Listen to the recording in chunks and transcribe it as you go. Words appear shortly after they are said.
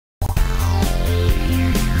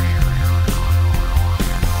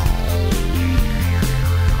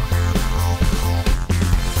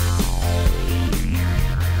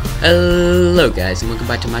Hello guys, and welcome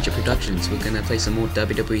back to Magic Productions. We're gonna play some more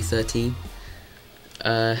WWE 13.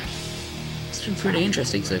 It's been pretty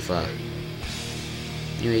interesting so far.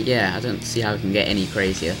 Anyway, yeah, I don't see how we can get any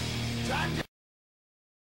crazier.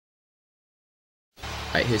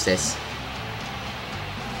 Right, who's this?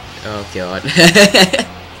 Oh god.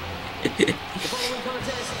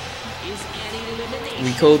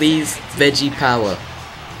 We call these Veggie Power.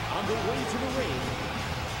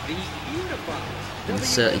 And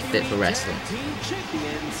certainly fit for wrestling.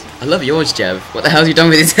 I love yours, Jev. What the hell have you done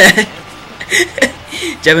with his hair?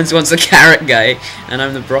 Jevan's wants the carrot guy, and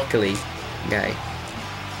I'm the broccoli guy.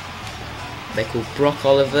 They're called Brock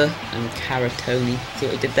Oliver and Carrotoni. See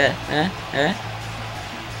what he did there?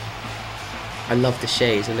 I love the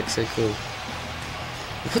shades, they look so cool.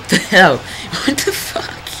 What the hell? What the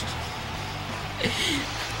fuck?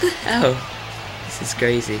 What the hell? This is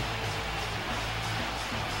crazy.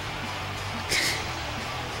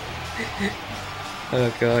 Oh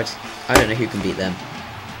god, I don't know who can beat them.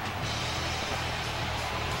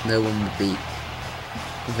 No one would beat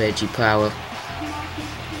Veggie Power.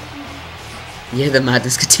 Yeah, the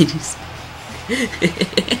madness continues.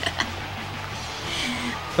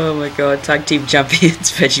 Oh my god, tag team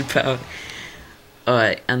champions, Veggie Power.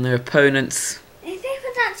 Alright, and their opponents. If they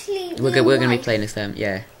would actually we're gonna be playing as them,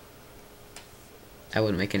 yeah. That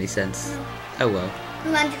wouldn't make any sense. Oh well.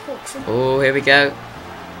 Oh, here we go.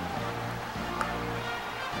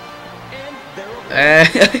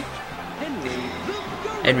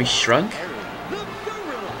 Henry shrunk?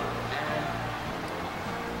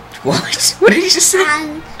 What? What did he just say?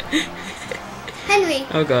 Henry.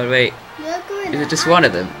 Oh god, wait. Is it just one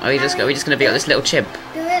of them? Are we just gonna be like this little chimp?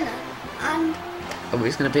 Gorilla. And Are we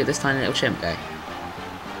just gonna be this tiny little chimp guy?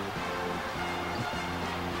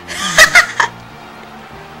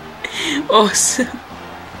 Awesome.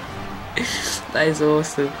 That is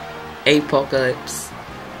awesome. Apocalypse.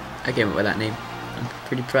 I came up with that name. I'm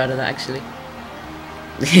pretty proud of that actually.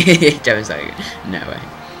 Jevan's like, no way.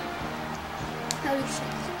 holy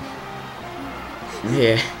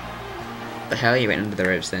shit. Yeah. The hell, you went under the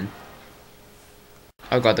ropes then?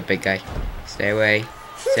 Oh god, the big guy. Stay away.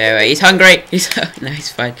 Stay away. He's hungry. No,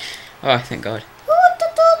 he's fine. Oh, thank god.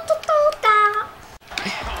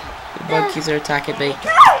 The monkeys are attacking me.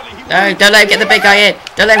 No, don't let him get the big guy in.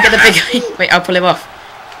 Don't let him get the big guy in. Wait, I'll pull him off.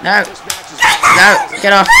 No. No,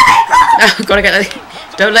 get off. No, gotta get the...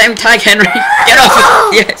 Don't let him tag Henry. Get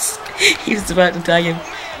off. Yes. He was about to tag him.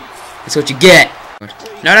 That's what you get.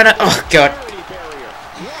 No, no, no. Oh, God.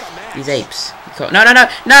 These apes. No, no, no.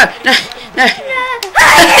 No, no, no.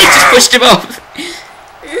 He just pushed him off.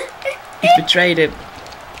 He betrayed him.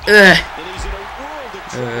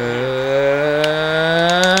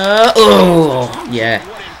 Oh, yeah.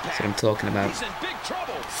 That's what I'm talking about.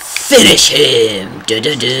 Finish him! Duh,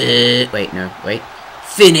 duh, duh. Wait, no, wait.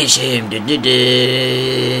 Finish him! Duh, duh,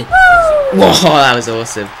 duh. Whoa, that was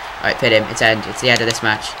awesome. Alright, pit him. It's end. It's the end of this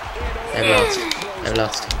match. They've lost. They've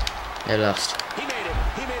lost. They've lost.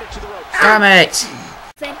 Damn it!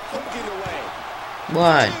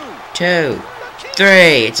 1, 2, 3.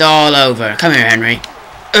 It's all over. Come here, Henry.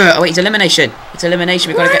 Oh wait, it's elimination. It's elimination.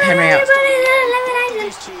 We've got to get Henry out.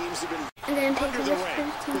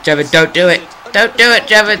 Jevan, don't do it. Don't do it,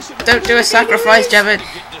 Jevan. Don't do a sacrifice, Jevan.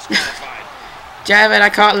 Jevan, I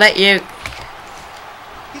can't let you.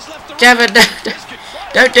 Jevan,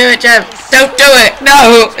 don't do it, Jevan. Don't do it.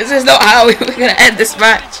 No, this is not how we're going to end this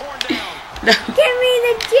match. No. Give me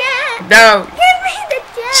the jab. No. Give me the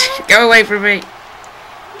jab. Go away from me.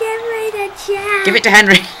 Give me the jab. Give it to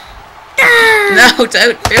Henry. No, don't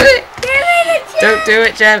do it. Give me the jab. Don't do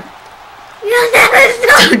it, Jev. You'll never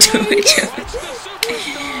stop. Don't do it, Jevan.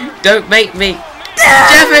 Don't make me.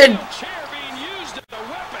 Jevan!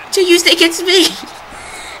 You used it against me!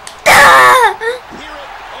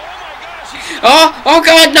 Oh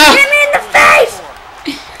god, no! Hit me in the face!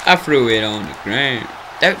 I threw it on the ground.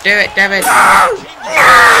 Don't do it, Jevan!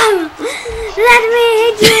 No! Let me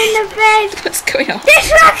hit you in the face! What's going on?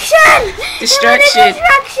 Distraction! Distraction!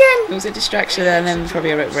 It was It was a distraction! a distraction and then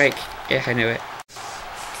probably a rope break. Yeah, I knew it.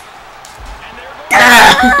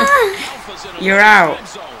 You're out.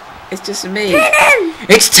 It's just me. Pin him!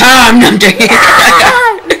 It's time! I'm doing it!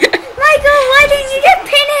 Michael, why didn't you just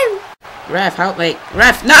pin him? Ref, help me.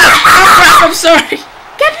 Ref, no! Oh, Ref, I'm sorry!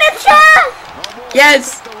 Get the chair!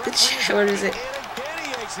 Yes! The chair, where is it?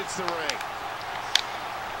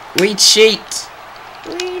 We cheat!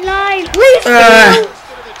 We lie! We steal!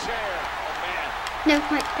 No,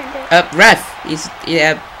 Mike, don't do it. Ref, he's,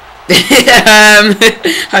 yeah.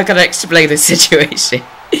 How can I explain the situation?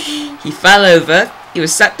 He fell over, he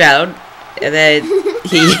was sat down, and then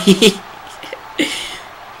he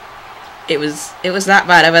It was that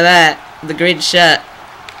bad over there. The green shirt.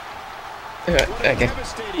 Okay.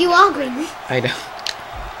 You are green. I know.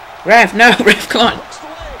 Ref, no, Ref, come on.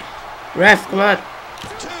 Ref, come on.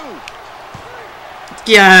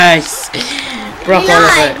 Yes! Brock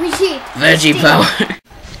Oliver. Veggie power.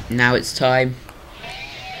 Now it's time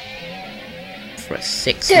for a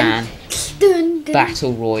 6-man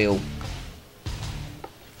battle royal.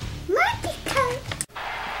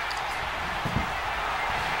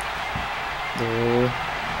 Oh.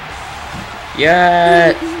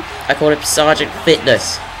 Yeah! I call him Sergeant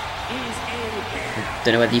Fitness.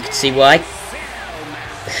 Don't know whether you can see why.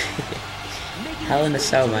 Hell in a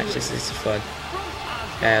Cell match, this is fun.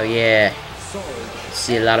 Oh yeah.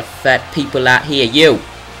 See a lot of fat people out here. You!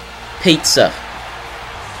 Pizza!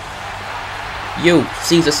 You!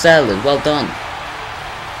 Caesar salad, well done.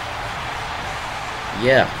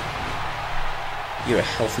 Yeah. You're a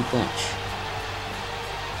healthy bunch.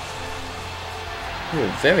 You're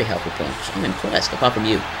a very healthy bunch. I'm impressed, apart from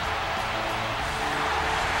you.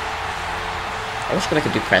 I wish I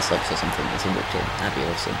could do press ups or something as he looked in. That'd be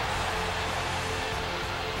awesome.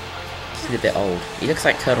 He's a bit old. He looks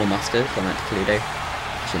like Colonel Mustard from that Cluedo.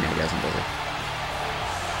 Actually, no, he doesn't, does he?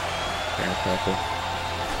 Brown purple.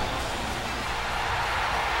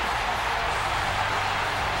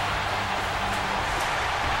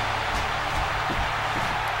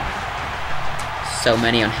 So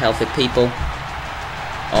many unhealthy people.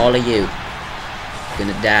 All of you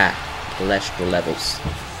gonna die. Cholesterol levels.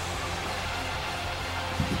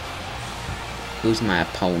 Who's my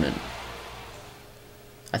opponent?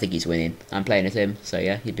 I think he's winning. I'm playing with him, so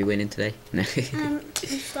yeah, he'd be winning today. No. I'm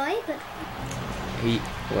sorry, but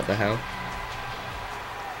what the hell?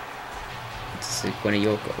 It's one of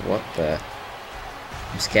your. What the?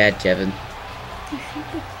 I'm scared, Jevan.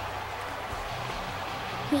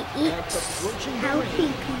 he eats healthy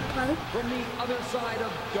people.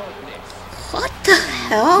 What the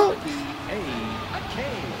hell?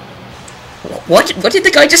 What did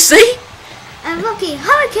the guy just say? Rocky,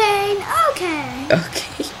 hurricane, okay.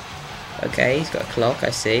 Okay, he's got a clock,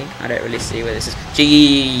 I see. I don't really see where this is.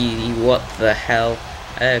 Gee, what the hell?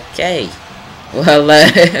 Okay. Well,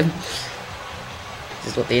 this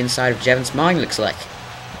is what the inside of Jevan's mind looks like.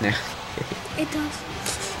 No. It does.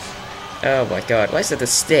 Oh my god, why is that a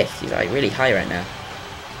stick? He's like really high right now.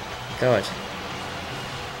 God.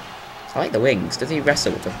 I like the wings. Does he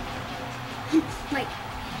wrestle with them? Like,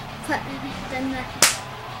 put them there.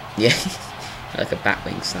 Yeah. Like a bat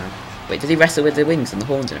wing style. Wait, does he wrestle with the wings and the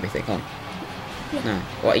horns and everything on? Yeah. No.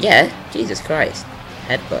 What? Yeah? Jesus Christ.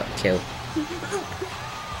 Headbutt kill.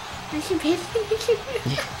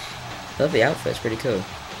 Yeah. Love the outfit, it's pretty cool.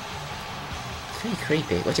 It's very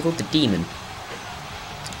creepy. What's it called? The Demon.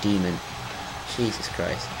 It's a demon. Jesus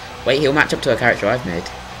Christ. Wait, he'll match up to a character I've made.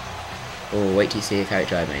 Oh, wait till you see a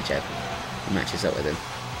character I've made, Jeb. He matches up with him.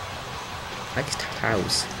 I like his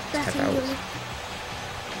tattoos.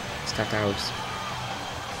 His tattoos.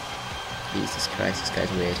 Jesus Christ, this guy's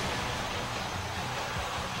weird.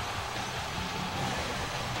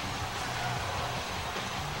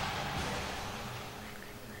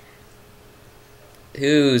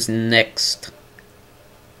 Who's next?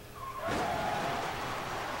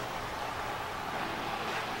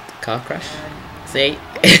 Car crash? See?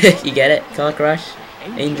 You get it? Car crash?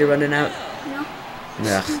 Angel running out? No.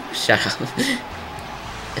 No, shut up.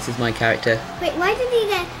 This is my character. Wait, why did he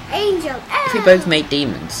get Angel? If we both make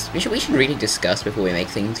demons, we should really discuss before we make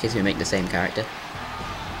things, in case we make the same character.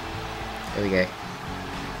 There we go.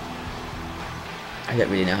 I don't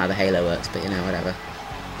really know how the Halo works, but you know, whatever.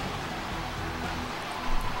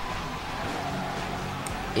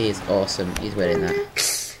 He's awesome. He's winning that.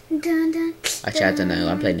 Actually, I don't know.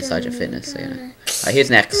 I'm playing the Sergeant Fitness, so you know. Alright, who's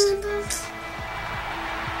next?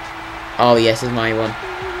 Oh, yes, it's my one.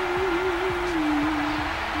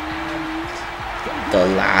 The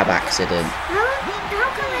lab accident. How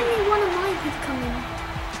come only one of mine has come in?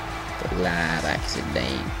 The lab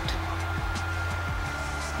accident.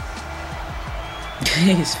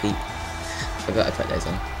 His feet. Forgot to put those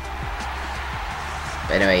on.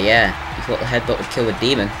 But anyway, yeah. You thought the headbutt would kill the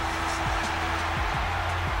demon.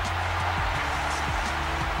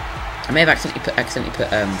 I may have accidentally put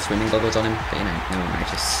swimming goggles on him, but you know, no one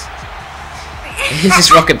noticed. He's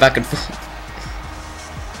just rocking back and forth.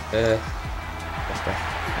 Okay.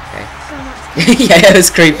 Yeah, it was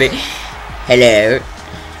creepy. Hello.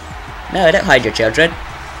 No, don't hide your children.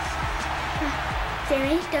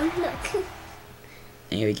 Jerry, don't look.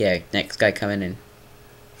 Here we go. Next guy coming in.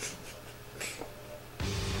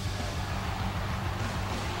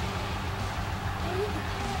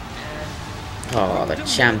 Oh, the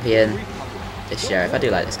champion. This sheriff, I do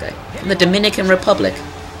like this guy. From the Dominican Republic.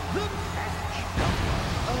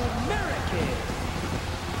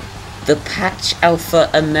 The Patch Alpha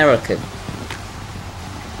American.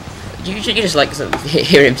 You just like sort of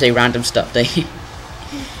hear him say random stuff, don't you?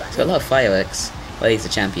 He's got a lot of fireworks. Well, he's the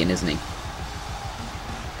champion, isn't he?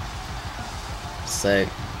 So,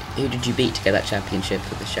 who did you beat to get that championship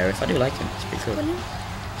with the sheriff? I do like him. It's pretty cool.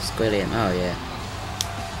 Squilliam. Oh yeah.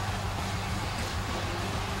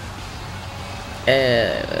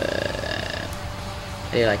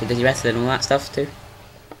 I do like him. Does he wrestle and all that stuff too?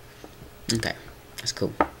 Okay, that's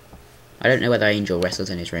cool. I don't know whether Angel wrestles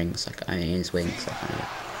in his rings. I mean, in his wings.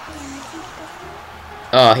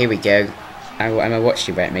 Oh, here we go. I'm gonna watch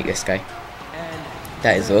you make this guy.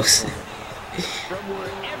 That is awesome.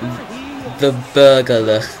 The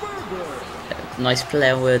burglar. Nice play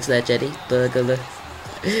on words there, Jenny. Burglar.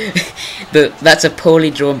 That's a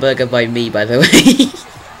poorly drawn burger by me, by the way.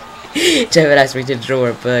 Jevan asked me to draw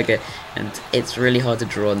a burger, and it's really hard to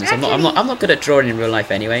draw on this. I'm not good at drawing in real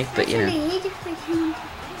life anyway, but you know.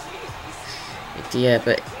 Yeah,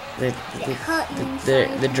 but the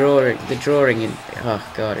drawing in, oh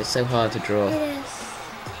god, it's so hard to draw.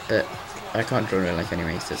 But I can't draw in real life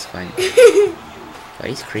anyway, so it's fine. God,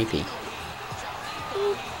 he's creepy.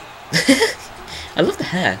 I love the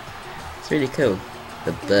hair. It's really cool.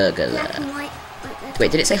 The burglar.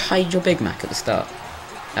 Wait, did it say hide your Big Mac at the start?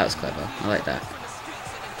 That was clever. I like that.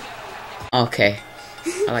 Okay.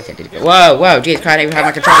 I like it. Whoa, whoa, jeez, can't even have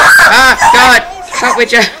my controller. Ah, God! Help me,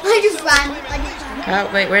 Jeff. I just ran.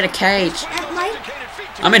 Help me, we're in a cage.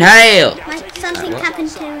 I'm in hell. Something happened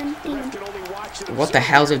to him. What the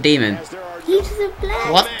hell's a demon? He's a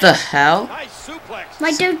black. What the hell?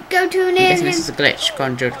 Don't go too near I guess him. this is a glitch.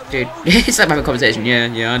 Conjure, dude. It's like having a conversation. Yeah,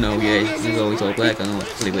 I know. Yeah, he's always all black. I know.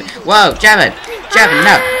 It's really weird. Whoa, Jevan! Jevan,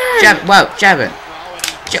 no! Jevan, whoa, Jevan!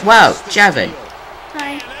 Whoa, Jevan!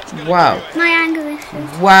 Sorry. Whoa. My angle is.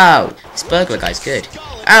 Wow. This burglar guy's good.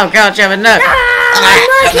 Oh god, Jevan, no! I'm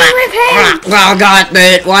working with him! Oh god,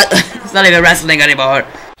 dude, what? It's not even wrestling anymore.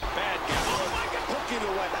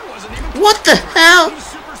 What the hell?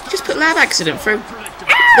 Just put lab accident through.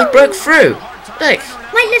 They broke through. Look.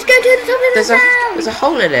 Wait, let's go to the top of the cell. There's a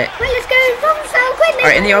hole in it. Wait, let's go to the top of the cell, quick.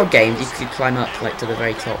 Alright, in the old games, you could climb up like to the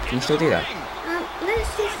very top. Can you still do that?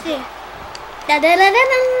 Let's just see.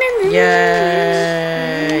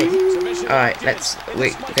 Yay! Alright,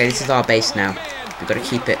 okay, this is our base now. We've got to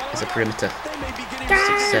keep it as a perimeter.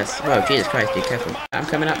 Success. Oh, Jesus Christ, be careful. I'm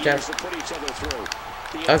coming up, Jeff.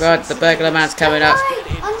 Oh god, the burglar man's coming up.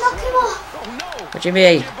 I'll knock him off. What do you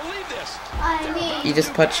mean? I mean... You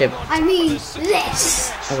just punch him. I mean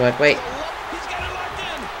this. Oh god, wait.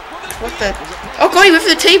 What the... Oh god, he went for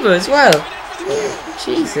the table as well.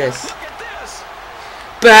 Jesus.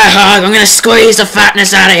 Bear hug, I'm gonna squeeze the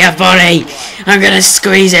fatness out of your body. I'm gonna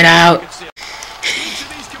squeeze it out.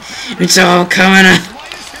 It's all coming up.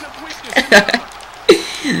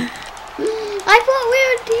 I thought we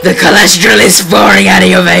were... The cholesterol is pouring out of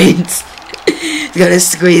your veins. It's gonna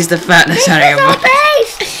squeeze the fatness out of your body.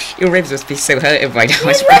 Your ribs must be so hurting by now.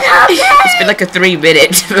 It's been like a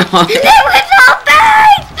 3-minute vlog.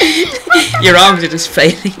 Your arms are just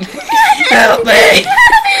failing. Help me.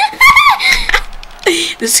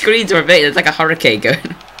 The screens are big. There's like a hurricane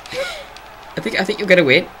going. I think you're gonna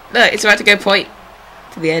win. No, it's about to go point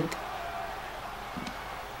to the end.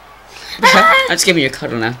 I'm just giving you a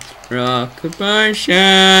cuddle now. Rockabye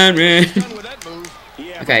Sharon.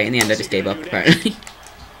 Okay, in the end I just gave up apparently.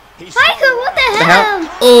 Michael, what the hell?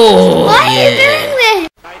 Oh, why yeah. are you doing this?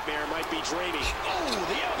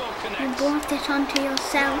 You brought this onto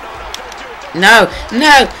yourself. No.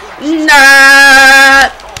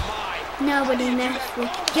 Nobody messed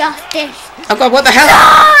with justice. Oh god, what the hell?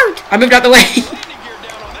 Don't! I moved out the way.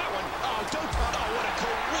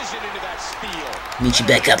 Meet you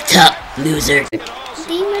back up top, loser.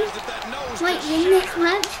 Demon might win this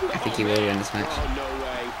match. I think he will win this match.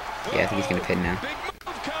 Yeah, I think he's gonna pin now.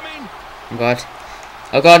 Oh god.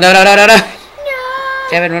 Oh god, no. No!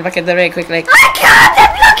 Jevan, run back in the ring quickly. I can't!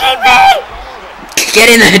 They're blocking me! Get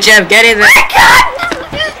in there, Jev, get in there! I can't!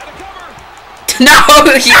 No!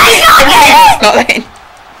 Not in!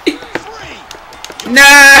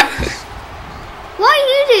 No! What are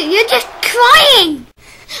you doing? You're just crying!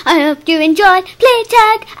 I hope you enjoyed. Please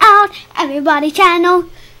check out everybody's channel.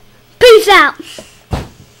 Peace out!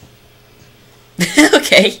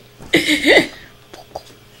 Okay.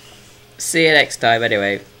 See you next time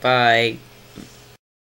anyway. Bye.